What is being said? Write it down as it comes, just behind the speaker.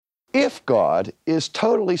If God is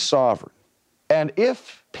totally sovereign, and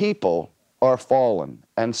if people are fallen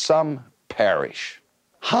and some perish,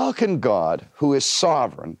 how can God, who is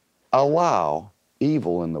sovereign, allow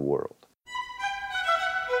evil in the world?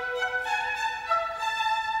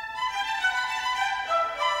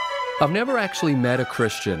 I've never actually met a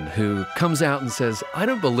Christian who comes out and says, I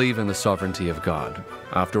don't believe in the sovereignty of God.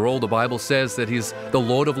 After all, the Bible says that He's the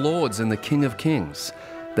Lord of Lords and the King of Kings.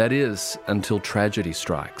 That is, until tragedy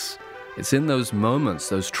strikes. It's in those moments,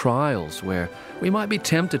 those trials, where we might be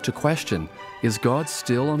tempted to question, is God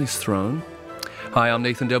still on His throne? Hi, I'm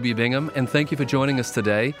Nathan W. Bingham, and thank you for joining us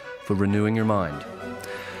today for Renewing Your Mind.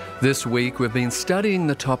 This week, we've been studying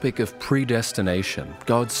the topic of predestination,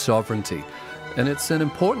 God's sovereignty. And it's an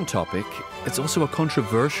important topic. It's also a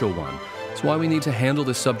controversial one. It's why we need to handle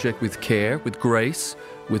this subject with care, with grace,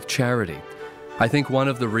 with charity. I think one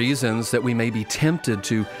of the reasons that we may be tempted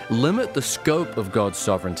to limit the scope of God's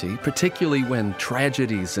sovereignty, particularly when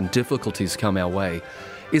tragedies and difficulties come our way,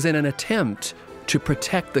 is in an attempt to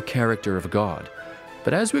protect the character of God.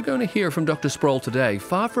 But as we're going to hear from Dr. Sproul today,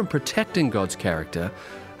 far from protecting God's character,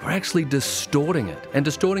 we're actually distorting it, and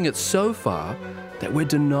distorting it so far that we're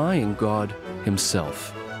denying God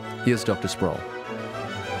Himself. Here's Dr. Sproul.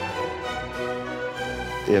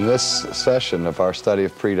 In this session of our study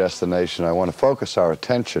of predestination, I want to focus our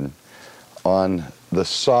attention on the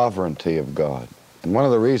sovereignty of God. And one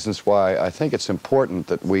of the reasons why I think it's important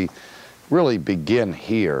that we really begin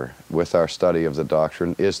here with our study of the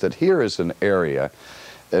doctrine is that here is an area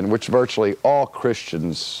in which virtually all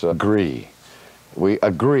Christians agree. We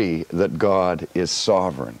agree that God is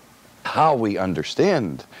sovereign. How we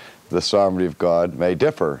understand the sovereignty of God may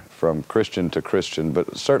differ from Christian to Christian,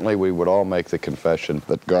 but certainly we would all make the confession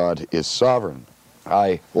that God is sovereign.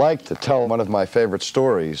 I like to tell one of my favorite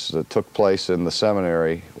stories that took place in the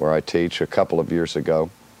seminary where I teach a couple of years ago.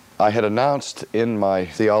 I had announced in my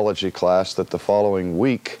theology class that the following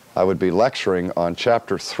week I would be lecturing on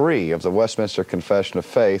chapter 3 of the Westminster Confession of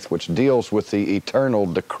Faith, which deals with the eternal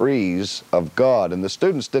decrees of God. And the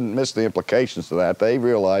students didn't miss the implications of that. They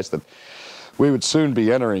realized that we would soon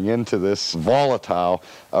be entering into this volatile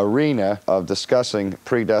arena of discussing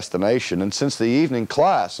predestination. And since the evening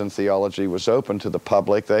class in theology was open to the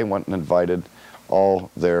public, they went and invited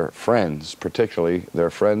all their friends, particularly their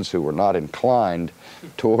friends who were not inclined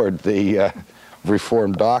toward the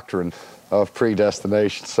Reformed doctrine of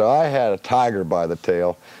predestination. So I had a tiger by the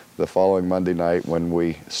tail the following Monday night when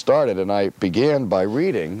we started, and I began by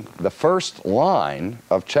reading the first line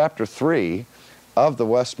of chapter 3 of the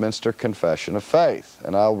Westminster Confession of Faith.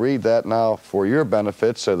 And I'll read that now for your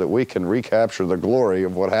benefit so that we can recapture the glory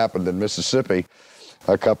of what happened in Mississippi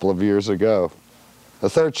a couple of years ago. The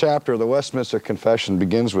third chapter of the Westminster Confession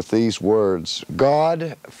begins with these words: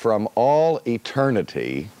 God from all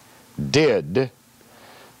eternity did,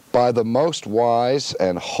 by the most wise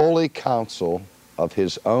and holy counsel of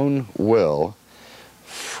His own will,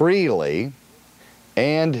 freely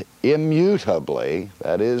and immutably,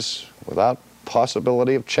 that is, without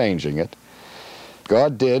possibility of changing it,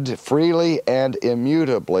 God did freely and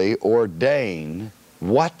immutably ordain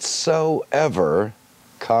whatsoever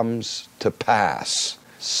comes to pass,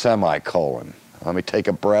 semicolon. Let me take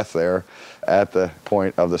a breath there at the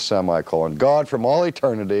point of the semicolon. God from all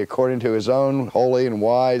eternity, according to His own holy and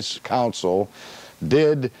wise counsel,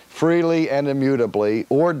 did freely and immutably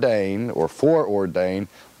ordain or foreordain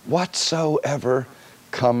whatsoever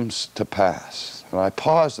comes to pass. And I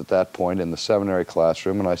paused at that point in the seminary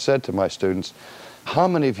classroom and I said to my students, how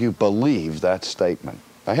many of you believe that statement?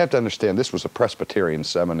 I have to understand this was a Presbyterian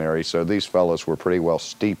seminary, so these fellows were pretty well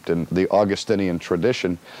steeped in the Augustinian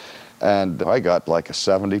tradition, and I got like a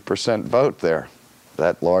 70% vote there.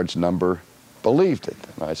 That large number believed it.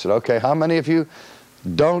 And I said, okay, how many of you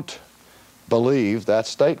don't believe that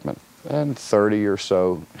statement? And 30 or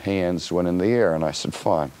so hands went in the air, and I said,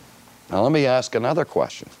 fine. Now let me ask another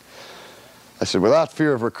question. I said, without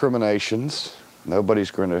fear of recriminations,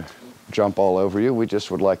 nobody's going to jump all over you, we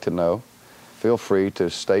just would like to know. Feel free to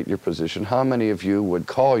state your position. How many of you would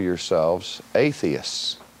call yourselves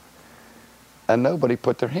atheists? And nobody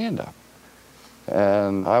put their hand up.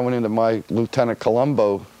 And I went into my Lieutenant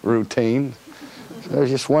Columbo routine.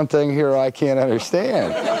 There's just one thing here I can't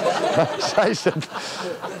understand. I said,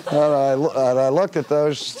 and I looked at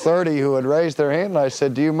those 30 who had raised their hand, and I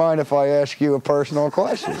said, do you mind if I ask you a personal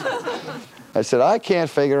question? I said, I can't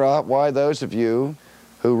figure out why those of you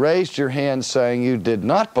who raised your hand saying you did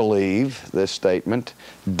not believe this statement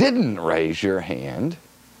didn't raise your hand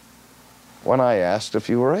when I asked if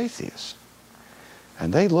you were atheists.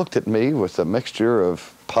 And they looked at me with a mixture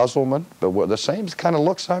of puzzlement, but the same kind of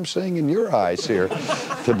looks I'm seeing in your eyes here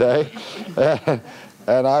today.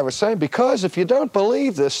 And I was saying, because if you don't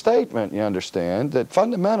believe this statement, you understand that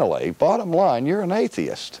fundamentally, bottom line, you're an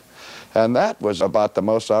atheist. And that was about the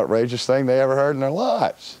most outrageous thing they ever heard in their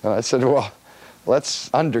lives. And I said, well, let's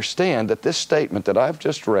understand that this statement that I've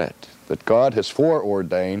just read, that God has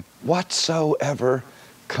foreordained whatsoever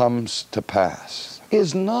comes to pass,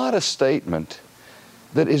 is not a statement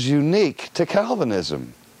that is unique to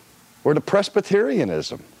Calvinism or to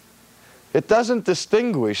Presbyterianism. It doesn't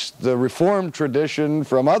distinguish the Reformed tradition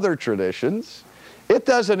from other traditions. It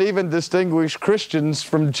doesn't even distinguish Christians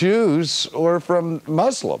from Jews or from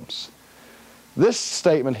Muslims. This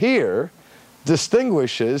statement here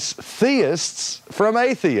distinguishes theists from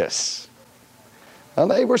atheists. And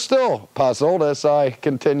they were still puzzled as I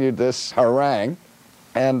continued this harangue.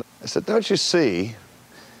 And I said, don't you see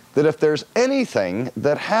that if there's anything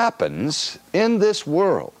that happens in this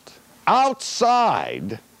world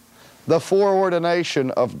outside the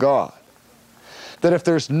foreordination of God, that if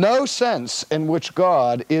there's no sense in which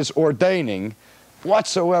God is ordaining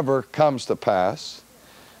whatsoever comes to pass,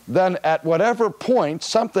 then at whatever point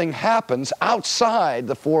something happens outside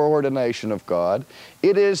the foreordination of God,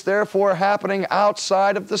 it is therefore happening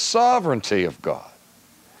outside of the sovereignty of God.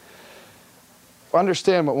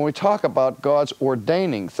 Understand, when we talk about God's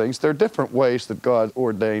ordaining things, there are different ways that God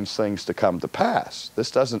ordains things to come to pass.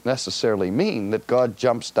 This doesn't necessarily mean that God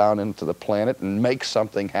jumps down into the planet and makes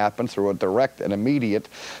something happen through a direct and immediate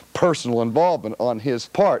personal involvement on his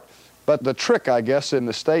part. But the trick, I guess, in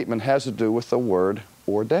the statement has to do with the word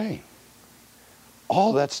ordain.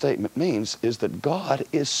 All that statement means is that God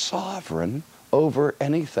is sovereign over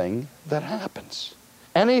anything that happens.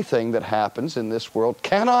 Anything that happens in this world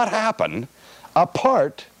cannot happen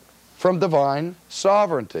apart from divine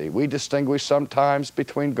sovereignty. We distinguish sometimes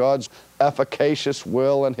between God's efficacious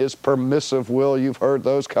will and his permissive will. You've heard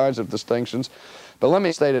those kinds of distinctions. But let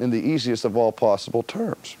me state it in the easiest of all possible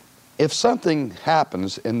terms. If something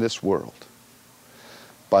happens in this world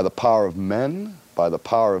by the power of men, by the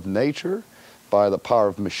power of nature, by the power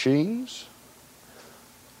of machines,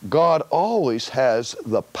 God always has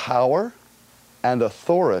the power and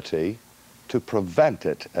authority to prevent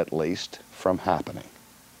it, at least, from happening.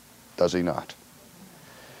 Does he not?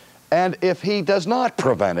 And if he does not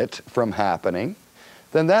prevent it from happening,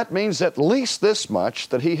 then that means at least this much,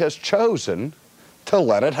 that he has chosen to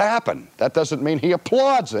let it happen. That doesn't mean he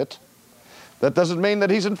applauds it. That doesn't mean that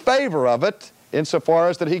he's in favor of it, insofar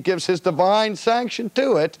as that he gives his divine sanction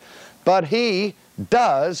to it, but he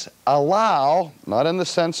does allow, not in the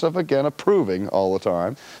sense of, again, approving all the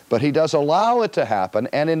time, but he does allow it to happen,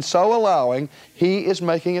 and in so allowing, he is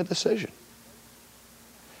making a decision.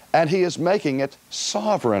 And he is making it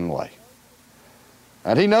sovereignly.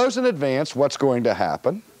 And he knows in advance what's going to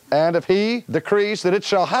happen, and if he decrees that it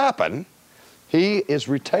shall happen, he is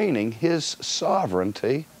retaining his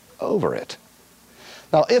sovereignty over it.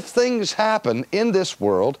 Now, if things happen in this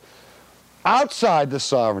world outside the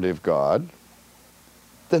sovereignty of God,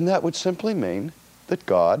 then that would simply mean that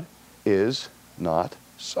God is not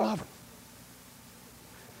sovereign.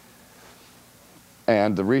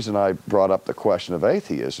 And the reason I brought up the question of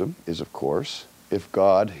atheism is, of course, if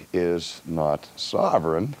God is not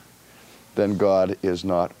sovereign, then God is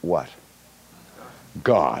not what?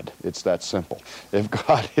 God. It's that simple. If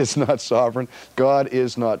God is not sovereign, God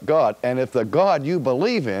is not God. And if the God you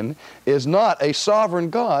believe in is not a sovereign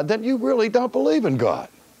God, then you really don't believe in God.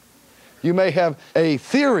 You may have a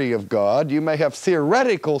theory of God, you may have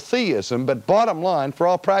theoretical theism, but bottom line, for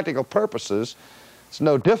all practical purposes, it's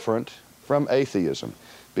no different from atheism,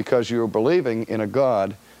 because you're believing in a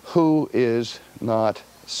God who is not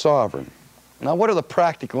sovereign. Now, what are the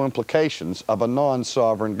practical implications of a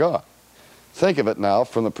non-sovereign God? Think of it now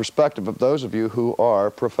from the perspective of those of you who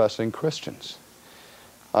are professing Christians.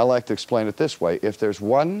 I like to explain it this way. If there's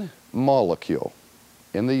one molecule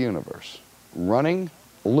in the universe running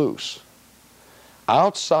loose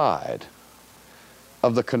outside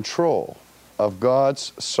of the control of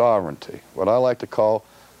God's sovereignty, what I like to call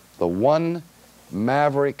the one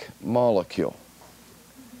maverick molecule,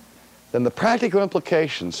 then the practical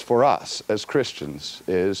implications for us as Christians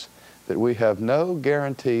is that we have no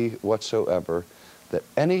guarantee whatsoever that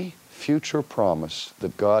any future promise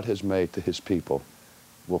that God has made to his people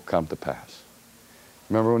will come to pass.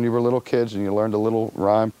 Remember when you were little kids and you learned a little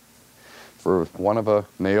rhyme? For one of a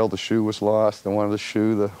nail the shoe was lost, and one of the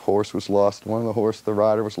shoe the horse was lost, and one of the horse the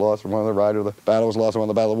rider was lost, and one of the rider the battle was lost, and one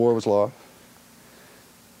of the battle of war was lost.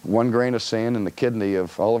 One grain of sand in the kidney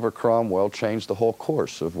of Oliver Cromwell changed the whole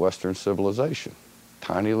course of Western civilization.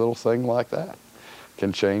 Tiny little thing like that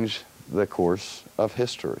can change the course of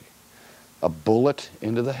history. A bullet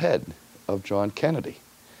into the head of John Kennedy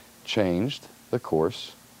changed the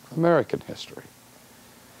course of American history.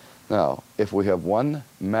 Now, if we have one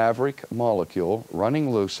maverick molecule running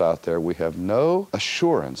loose out there, we have no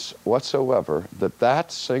assurance whatsoever that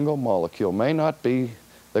that single molecule may not be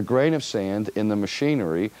the grain of sand in the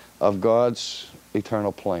machinery of God's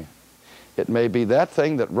eternal plan. It may be that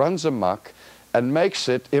thing that runs amok and makes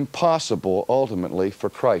it impossible ultimately for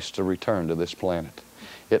Christ to return to this planet.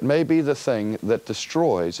 It may be the thing that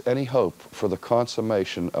destroys any hope for the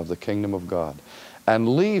consummation of the kingdom of God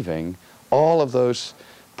and leaving all of those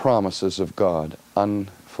promises of God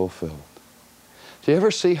unfulfilled. Do you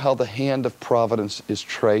ever see how the hand of providence is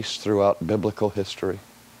traced throughout biblical history?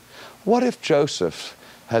 What if Joseph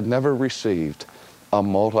had never received a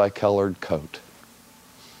multicolored coat?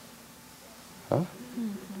 Huh?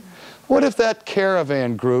 What if that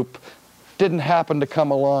caravan group didn't happen to come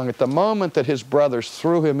along at the moment that his brothers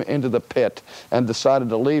threw him into the pit and decided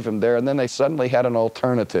to leave him there, and then they suddenly had an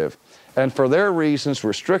alternative? And for their reasons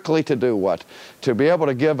were strictly to do what? To be able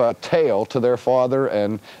to give a tale to their father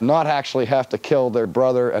and not actually have to kill their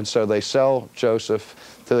brother, and so they sell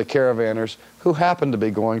Joseph to the caravanners who happened to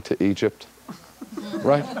be going to Egypt,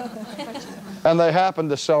 right? And they happened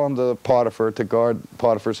to sell him to Potiphar to guard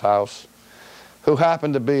Potiphar's house, who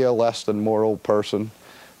happened to be a less than moral person,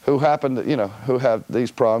 who happened to, who had these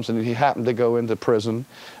problems, and he happened to go into prison.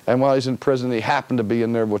 And while he's in prison, he happened to be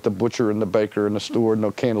in there with the butcher and the baker and the steward and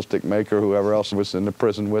the candlestick maker, whoever else was in the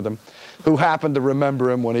prison with him, who happened to remember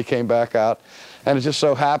him when he came back out. And it just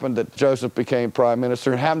so happened that Joseph became prime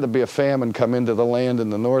minister, and happened to be a famine come into the land in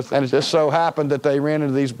the north. And it just so happened that they ran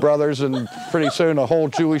into these brothers, and pretty soon the whole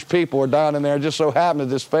Jewish people were down in there. It just so happened that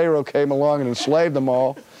this Pharaoh came along and enslaved them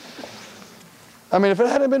all. I mean, if it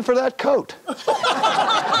hadn't been for that coat,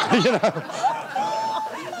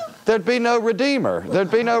 there'd be no Redeemer.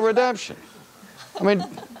 There'd be no redemption. I mean,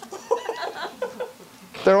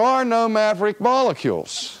 there are no maverick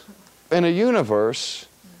molecules in a universe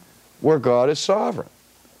where God is sovereign.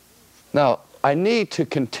 Now, I need to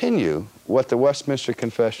continue what the Westminster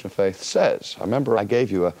Confession of Faith says. I remember I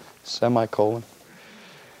gave you a semicolon.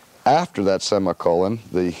 After that semicolon,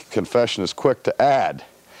 the confession is quick to add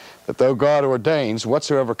that though God ordains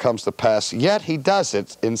whatsoever comes to pass, yet he does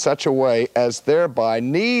it in such a way as thereby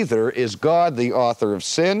neither is God the author of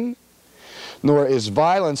sin, nor is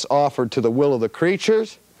violence offered to the will of the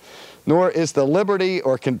creatures, nor is the liberty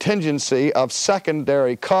or contingency of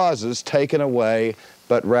secondary causes taken away,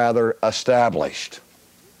 but rather established.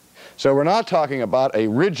 So we're not talking about a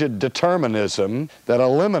rigid determinism that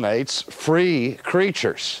eliminates free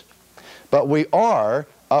creatures, but we are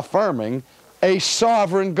affirming a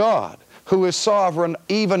sovereign God who is sovereign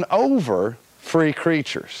even over free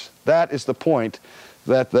creatures. That is the point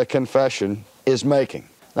that the confession is making.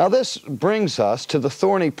 Now this brings us to the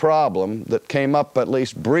thorny problem that came up at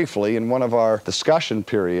least briefly in one of our discussion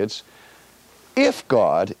periods. If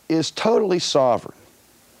God is totally sovereign,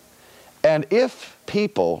 and if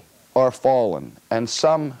people are fallen and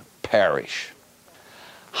some perish,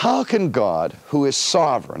 how can God, who is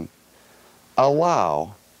sovereign,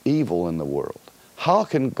 allow evil in the world? How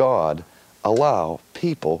can God allow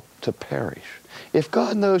people to perish? If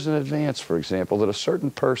God knows in advance, for example, that a certain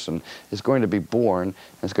person is going to be born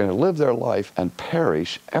and is going to live their life and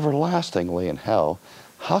perish everlastingly in hell,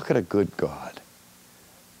 how could a good God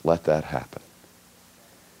let that happen?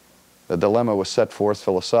 The dilemma was set forth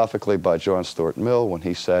philosophically by John Stuart Mill when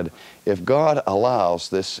he said, if God allows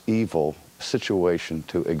this evil situation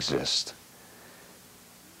to exist,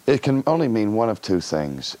 it can only mean one of two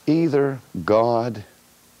things. Either God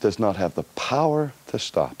does not have the power to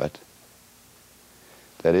stop it.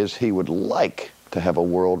 That is, he would like to have a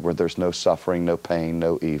world where there's no suffering, no pain,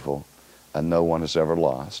 no evil, and no one is ever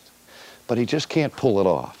lost. But he just can't pull it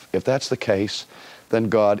off. If that's the case, then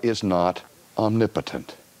God is not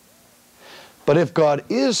omnipotent. But if God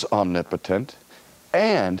is omnipotent,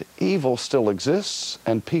 and evil still exists,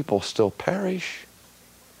 and people still perish,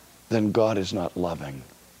 then God is not loving.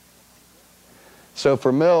 So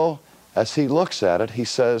for Mill, as he looks at it, he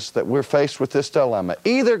says that we're faced with this dilemma.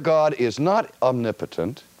 Either God is not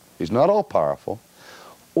omnipotent, he's not all-powerful,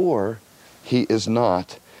 or he is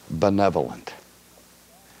not benevolent.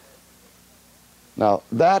 Now,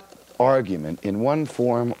 that argument in one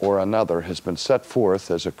form or another has been set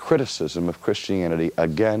forth as a criticism of Christianity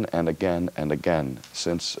again and again and again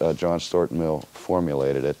since John Stuart Mill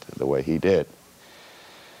formulated it the way he did.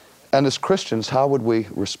 And as Christians, how would we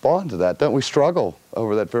respond to that? Don't we struggle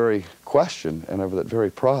over that very question and over that very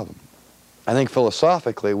problem? I think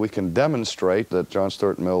philosophically we can demonstrate that John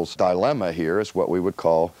Stuart Mill's dilemma here is what we would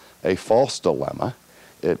call a false dilemma.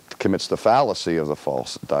 It commits the fallacy of the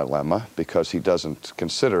false dilemma because he doesn't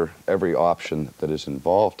consider every option that is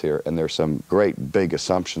involved here, and there's some great big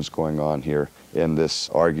assumptions going on here in this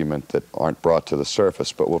argument that aren't brought to the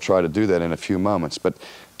surface, but we'll try to do that in a few moments. But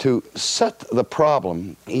to set the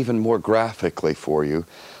problem even more graphically for you,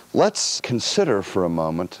 let's consider for a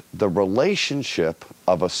moment the relationship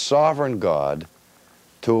of a sovereign God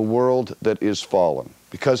to a world that is fallen.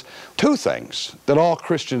 Because two things that all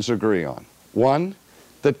Christians agree on. One,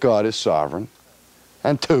 that God is sovereign,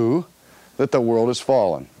 and two, that the world is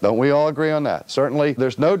fallen. Don't we all agree on that? Certainly,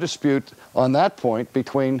 there's no dispute on that point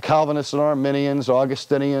between Calvinists and Arminians,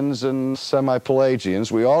 Augustinians and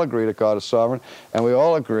Semi-Pelagians. We all agree that God is sovereign, and we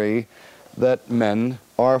all agree that men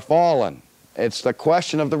are fallen. It's the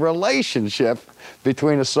question of the relationship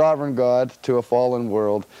between a sovereign God to a fallen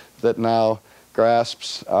world that now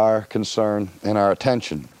grasps our concern and our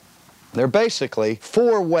attention. There are basically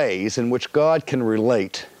four ways in which God can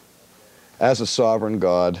relate as a sovereign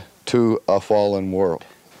God to a fallen world.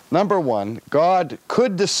 Number one, God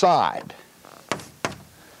could decide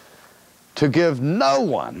to give no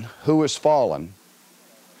one who is fallen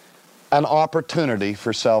an opportunity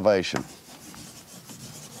for salvation.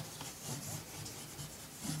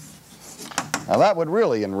 Now that would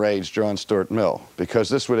really enrage John Stuart Mill, because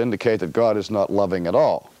this would indicate that God is not loving at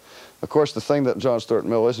all. Of course, the thing that John Stuart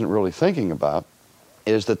Mill isn't really thinking about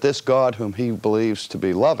is that this God whom he believes to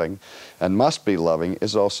be loving and must be loving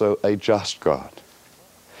is also a just God.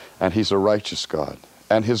 And he's a righteous God.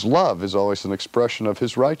 And his love is always an expression of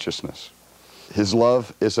his righteousness. His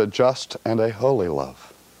love is a just and a holy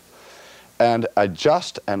love. And a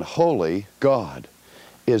just and holy God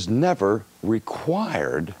is never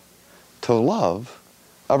required to love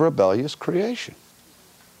a rebellious creation,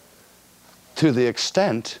 to the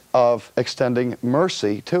extent of extending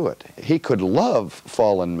mercy to it. He could love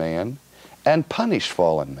fallen man and punish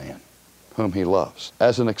fallen man whom he loves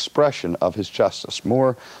as an expression of his justice.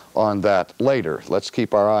 More on that later. Let's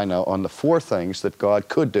keep our eye now on the four things that God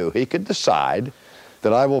could do. He could decide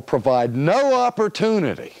that I will provide no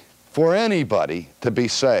opportunity for anybody to be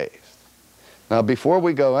saved. Now, before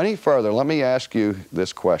we go any further, let me ask you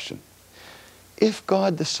this question. If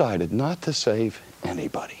God decided not to save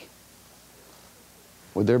anybody,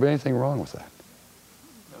 would there be anything wrong with that?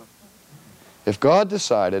 No. If God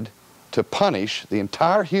decided to punish the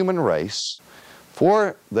entire human race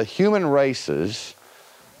for the human race's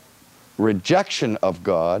rejection of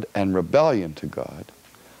God and rebellion to God,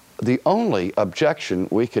 the only objection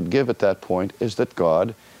we could give at that point is that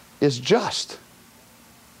God is just.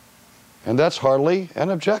 And that's hardly an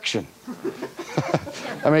objection.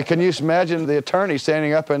 I mean, can you imagine the attorney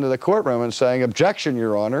standing up into the courtroom and saying, "Objection,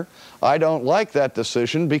 Your Honor, I don't like that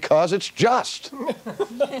decision because it's just."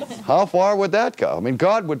 How far would that go? I mean,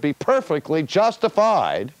 God would be perfectly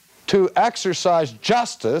justified to exercise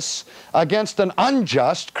justice against an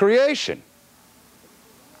unjust creation.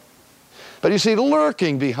 But you see,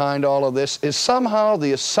 lurking behind all of this is somehow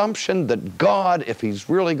the assumption that God, if he's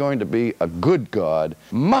really going to be a good God,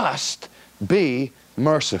 must be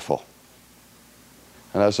merciful.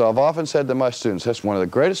 And as I've often said to my students, that's one of the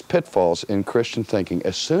greatest pitfalls in Christian thinking.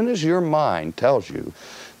 As soon as your mind tells you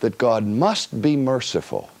that God must be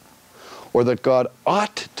merciful, or that God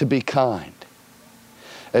ought to be kind,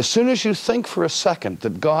 as soon as you think for a second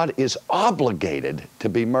that God is obligated to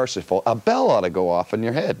be merciful, a bell ought to go off in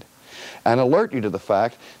your head and alert you to the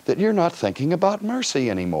fact that you're not thinking about mercy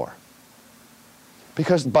anymore.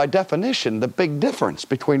 Because by definition, the big difference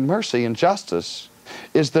between mercy and justice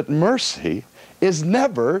is that mercy is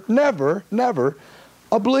never, never, never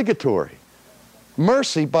obligatory.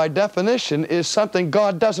 Mercy, by definition, is something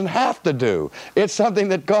God doesn't have to do. It's something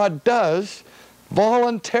that God does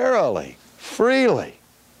voluntarily, freely.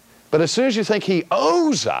 But as soon as you think he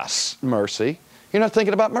owes us mercy, you're not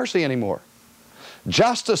thinking about mercy anymore.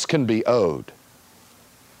 Justice can be owed,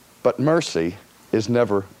 but mercy is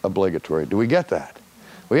never obligatory. Do we get that?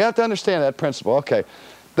 We have to understand that principle. Okay,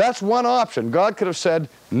 that's one option. God could have said,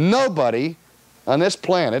 nobody on this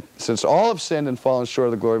planet, since all have sinned and fallen short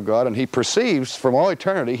of the glory of God, and he perceives from all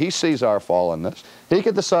eternity, he sees our fallenness, he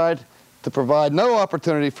could decide to provide no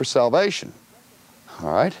opportunity for salvation.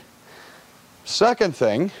 All right? Second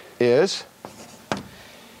thing is,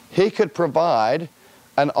 he could provide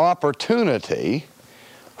an opportunity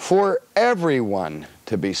for everyone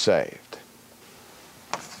to be saved.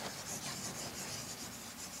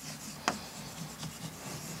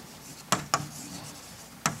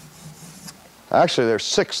 Actually, there's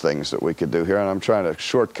 6 things that we could do here, and I'm trying to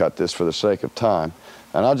shortcut this for the sake of time.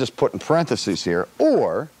 And I'll just put in parentheses here,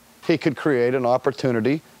 or he could create an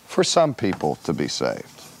opportunity for some people to be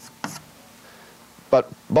saved.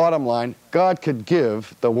 But bottom line, God could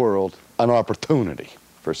give the world an opportunity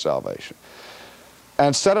for salvation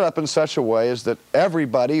and set it up in such a way as that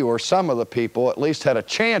everybody or some of the people at least had a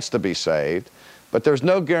chance to be saved, but there's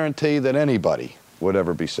no guarantee that anybody would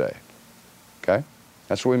ever be saved. Okay?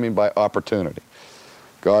 That's what we mean by opportunity.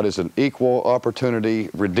 God is an equal opportunity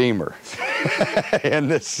redeemer in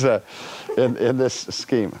this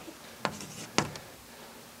schema.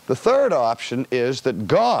 The third option is that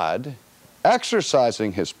God,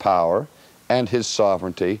 exercising his power and his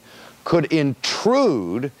sovereignty, could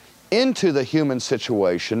intrude into the human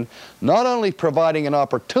situation, not only providing an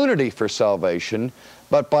opportunity for salvation,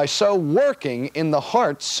 but by so working in the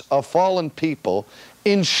hearts of fallen people,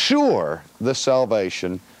 ensure the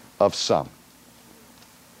salvation of some.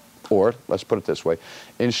 Or, let's put it this way,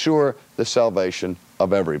 ensure the salvation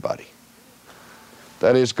of everybody.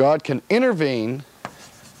 That is, God can intervene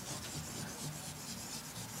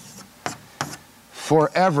for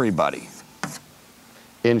everybody,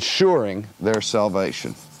 ensuring their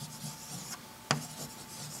salvation.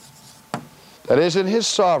 That is, in his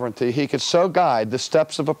sovereignty, he could so guide the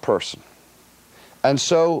steps of a person and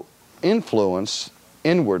so influence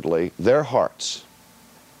inwardly their hearts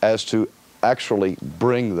as to actually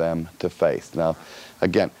bring them to faith. Now,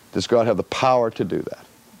 again, does God have the power to do that?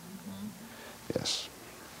 Yes.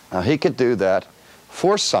 Now, he could do that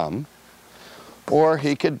for some, or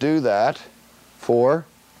he could do that for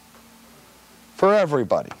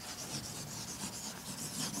everybody.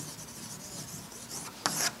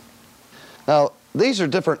 Now, these are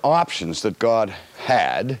different options that God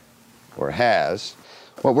had or has.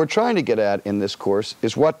 What we're trying to get at in this course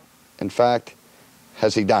is what, in fact,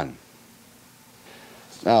 has he done?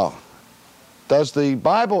 Now, does the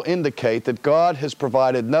Bible indicate that God has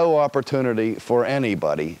provided no opportunity for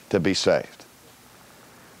anybody to be saved?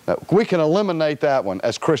 Now, we can eliminate that one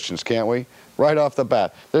as Christians, can't we? Right off the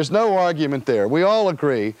bat. There's no argument there. We all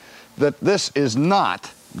agree that this is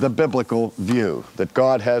not the biblical view, that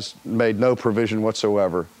God has made no provision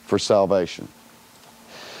whatsoever for salvation.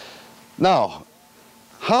 Now,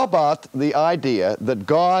 how about the idea that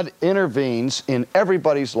God intervenes in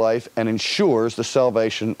everybody's life and ensures the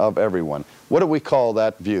salvation of everyone? What do we call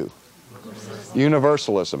that view?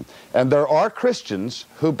 Universalism. And there are Christians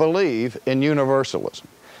who believe in universalism.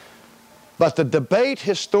 But the debate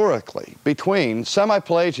historically between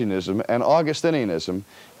semi-Pelagianism and Augustinianism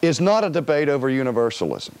is not a debate over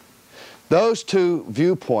universalism. Those two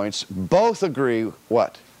viewpoints both agree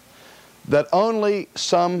what? That only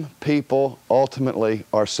some people ultimately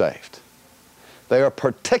are saved. They are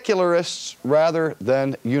particularists rather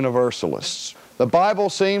than universalists. The Bible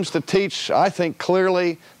seems to teach, I think,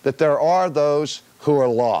 clearly that there are those who are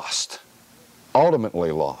lost,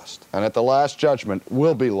 ultimately lost, and at the last judgment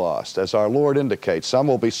will be lost. As our Lord indicates, some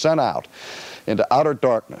will be sent out into outer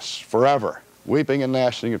darkness forever, weeping and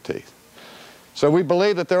gnashing of teeth. So we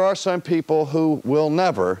believe that there are some people who will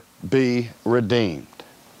never be redeemed.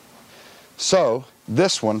 So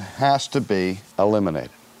this one has to be eliminated.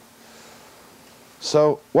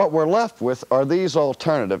 So what we're left with are these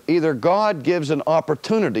alternatives. Either God gives an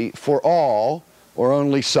opportunity for all or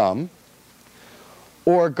only some,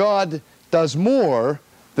 or God does more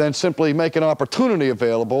than simply make an opportunity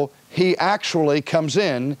available. He actually comes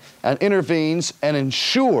in and intervenes and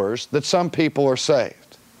ensures that some people are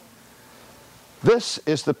saved. This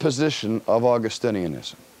is the position of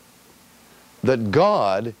Augustinianism, that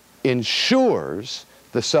God ensures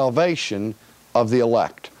the salvation of the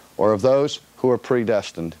elect, or of those who are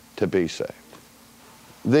predestined to be saved.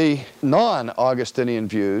 The non-Augustinian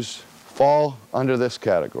views fall under this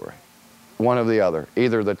category, one or the other,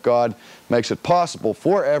 either that God makes it possible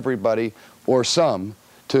for everybody or some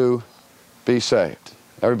to be saved.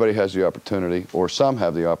 Everybody has the opportunity, or some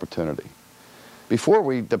have the opportunity. Before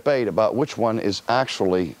we debate about which one is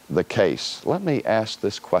actually the case, let me ask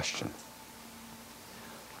this question.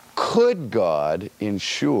 Could God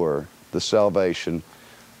ensure the salvation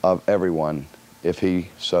of everyone if he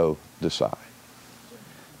so decide?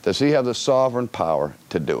 Does he have the sovereign power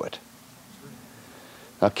to do it?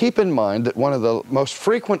 Now keep in mind that one of the most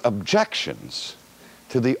frequent objections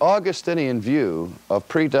to the Augustinian view of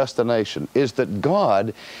predestination is that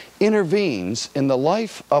God intervenes in the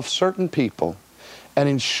life of certain people and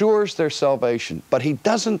ensures their salvation, but he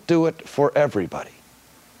doesn't do it for everybody.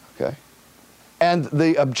 Okay? And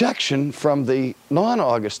the objection from the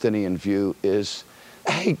non-Augustinian view is,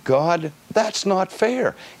 hey, God, that's not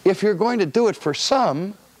fair. If you're going to do it for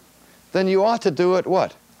some, then you ought to do it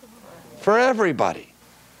what? For everybody.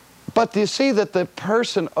 But you see that the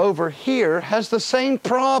person over here has the same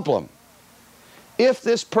problem. If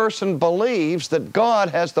this person believes that God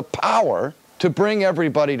has the power to bring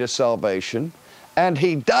everybody to salvation, and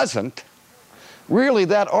he doesn't, really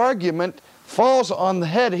that argument falls on the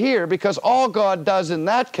head here, because all God does in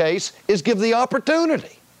that case is give the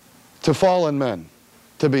opportunity to fallen men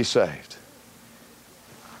to be saved.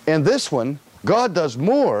 In this one, God does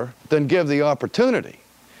more than give the opportunity.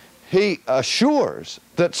 He assures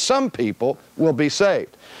that some people will be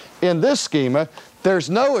saved. In this schema, there's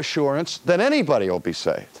no assurance that anybody will be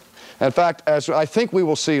saved. In fact, as I think we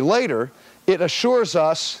will see later, it assures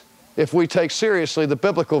us, if we take seriously the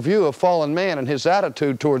biblical view of fallen man and his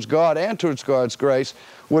attitude towards God and towards God's grace,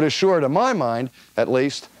 would assure, to my mind at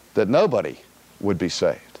least, that nobody would be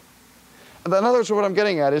saved. In other words, what I'm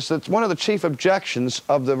getting at is that one of the chief objections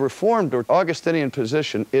of the Reformed or Augustinian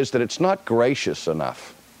position is that it's not gracious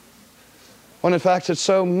enough. When in fact it's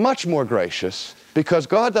so much more gracious, because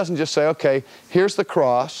God doesn't just say, okay, here's the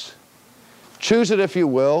cross, choose it if you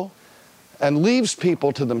will, and leaves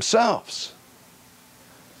people to themselves.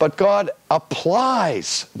 But God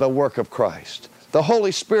applies the work of Christ. The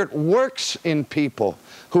Holy Spirit works in people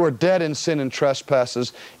who are dead in sin and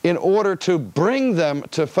trespasses in order to bring them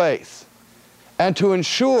to faith and to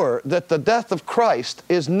ensure that the death of Christ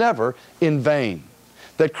is never in vain,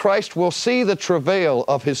 that Christ will see the travail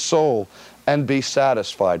of his soul and be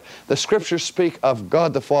satisfied. The Scriptures speak of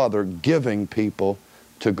God the Father giving people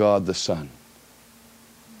to God the Son.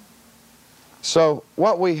 So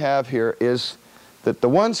what we have here is that the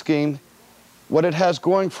one scheme, what it has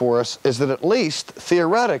going for us is that at least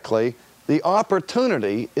theoretically the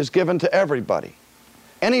opportunity is given to everybody.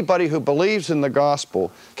 Anybody who believes in the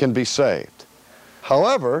gospel can be saved.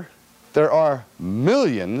 However, there are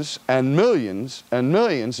millions and millions and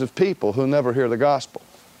millions of people who never hear the gospel,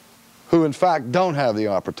 who in fact don't have the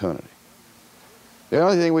opportunity. The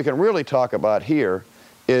only thing we can really talk about here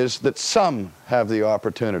is that some have the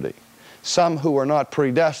opportunity. Some who are not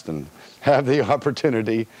predestined have the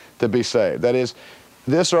opportunity to be saved. That is,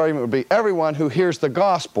 this argument would be everyone who hears the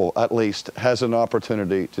gospel at least has an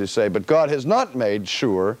opportunity to say, but God has not made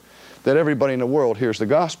sure that everybody in the world hears the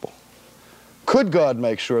gospel. Could God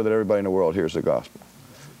make sure that everybody in the world hears the gospel?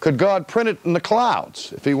 Could God print it in the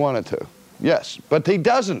clouds if he wanted to? Yes, but he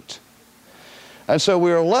doesn't. And so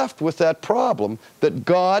we are left with that problem that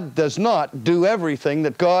God does not do everything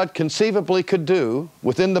that God conceivably could do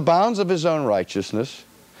within the bounds of his own righteousness.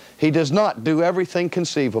 He does not do everything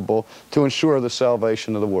conceivable to ensure the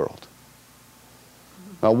salvation of the world.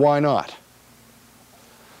 Now, why not?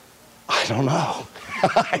 I don't know.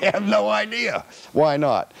 I have no idea. Why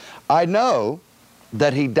not? I know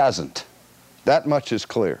that he doesn't. That much is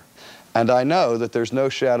clear. And I know that there's no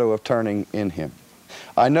shadow of turning in him.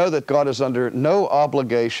 I know that God is under no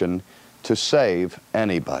obligation to save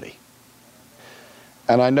anybody.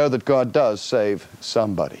 And I know that God does save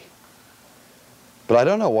somebody. But I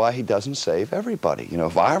don't know why he doesn't save everybody. You know,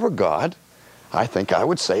 if I were God, I think I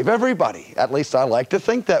would save everybody. At least I like to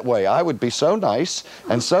think that way. I would be so nice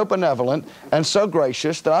and so benevolent and so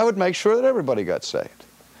gracious that I would make sure that everybody got saved.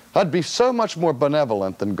 I'd be so much more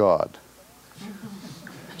benevolent than God.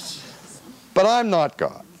 But I'm not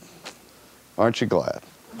God. Aren't you glad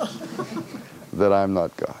that I'm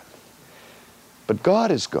not God? But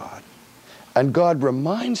God is God. And God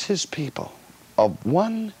reminds his people of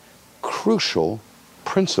one crucial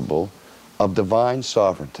principle of divine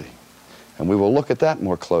sovereignty. And we will look at that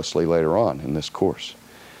more closely later on in this course,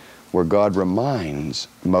 where God reminds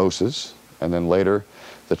Moses, and then later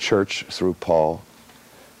the church through Paul,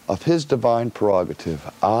 of his divine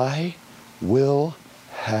prerogative. I will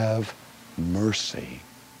have mercy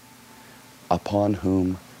upon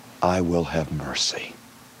whom I will have mercy.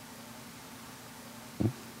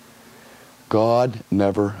 God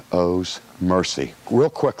never owes mercy. Real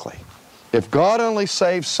quickly, if God only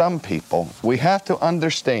saves some people, we have to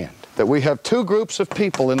understand that we have two groups of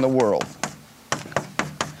people in the world,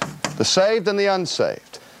 the saved and the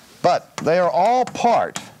unsaved, but they are all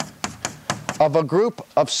part of a group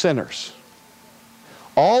of sinners.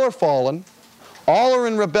 All are fallen, all are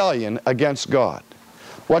in rebellion against God.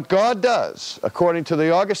 What God does, according to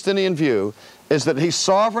the Augustinian view, is that he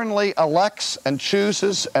sovereignly elects and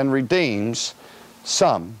chooses and redeems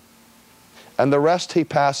some, and the rest he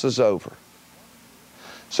passes over.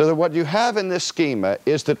 So that what you have in this schema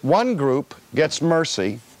is that one group gets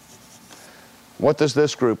mercy. What does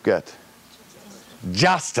this group get?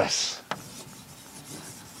 Justice.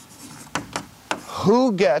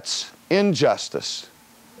 Who gets injustice?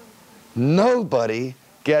 Nobody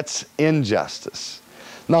gets injustice.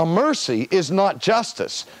 Now, mercy is not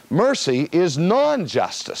justice. Mercy is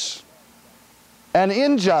non-justice. And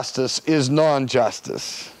injustice is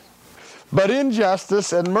non-justice. But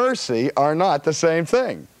injustice and mercy are not the same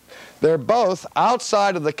thing. They're both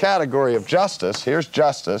outside of the category of justice. Here's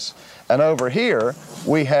justice. And over here,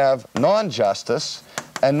 we have non-justice.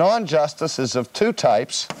 And non-justice is of two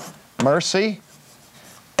types, mercy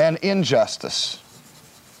and injustice.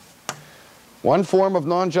 One form of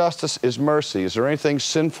non-justice is mercy. Is there anything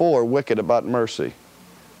sinful or wicked about mercy?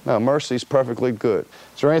 No, mercy is perfectly good.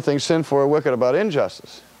 Is there anything sinful or wicked about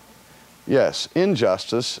injustice? Yes,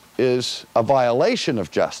 injustice is a violation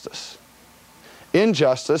of justice.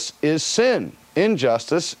 Injustice is sin.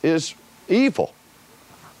 Injustice is evil.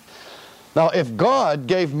 Now, if God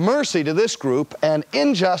gave mercy to this group and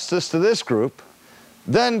injustice to this group,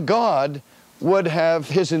 then God would have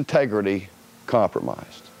His integrity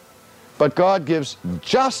compromised. But God gives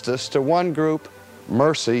justice to one group,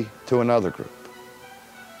 mercy to another group.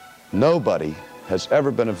 Nobody has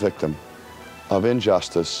ever been a victim of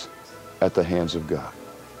injustice at the hands of God.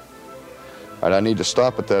 All right, I need to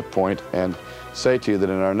stop at that point and say to you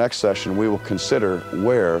that in our next session we will consider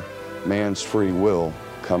where man's free will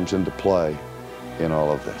comes into play in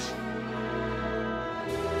all of this.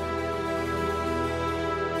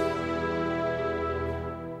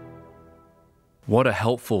 What a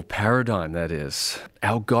helpful paradigm that is.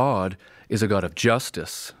 Our God is a God of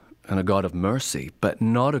justice and a God of mercy, but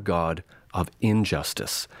not a God of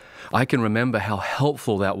injustice. I can remember how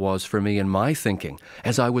helpful that was for me in my thinking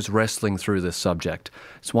as I was wrestling through this subject.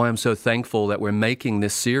 It's why I'm so thankful that we're making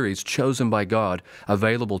this series, Chosen by God,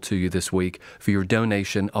 available to you this week for your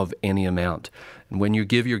donation of any amount. And when you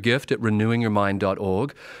give your gift at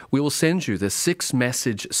renewingyourmind.org, we will send you the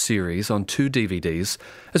 6-message series on 2 DVDs,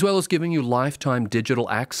 as well as giving you lifetime digital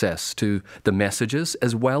access to the messages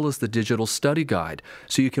as well as the digital study guide,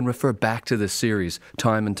 so you can refer back to this series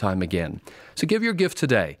time and time again. So give your gift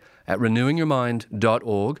today at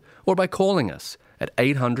renewingyourmind.org or by calling us at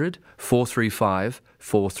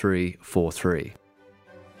 800-435-4343.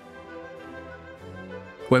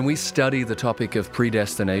 When we study the topic of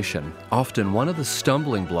predestination, often one of the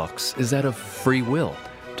stumbling blocks is that of free will.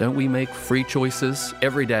 Don't we make free choices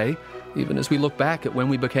every day? Even as we look back at when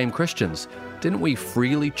we became Christians, didn't we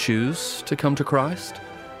freely choose to come to Christ?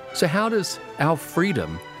 So how does our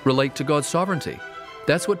freedom relate to God's sovereignty?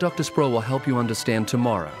 That's what Dr. Sproul will help you understand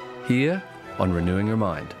tomorrow, here on Renewing Your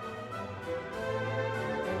Mind.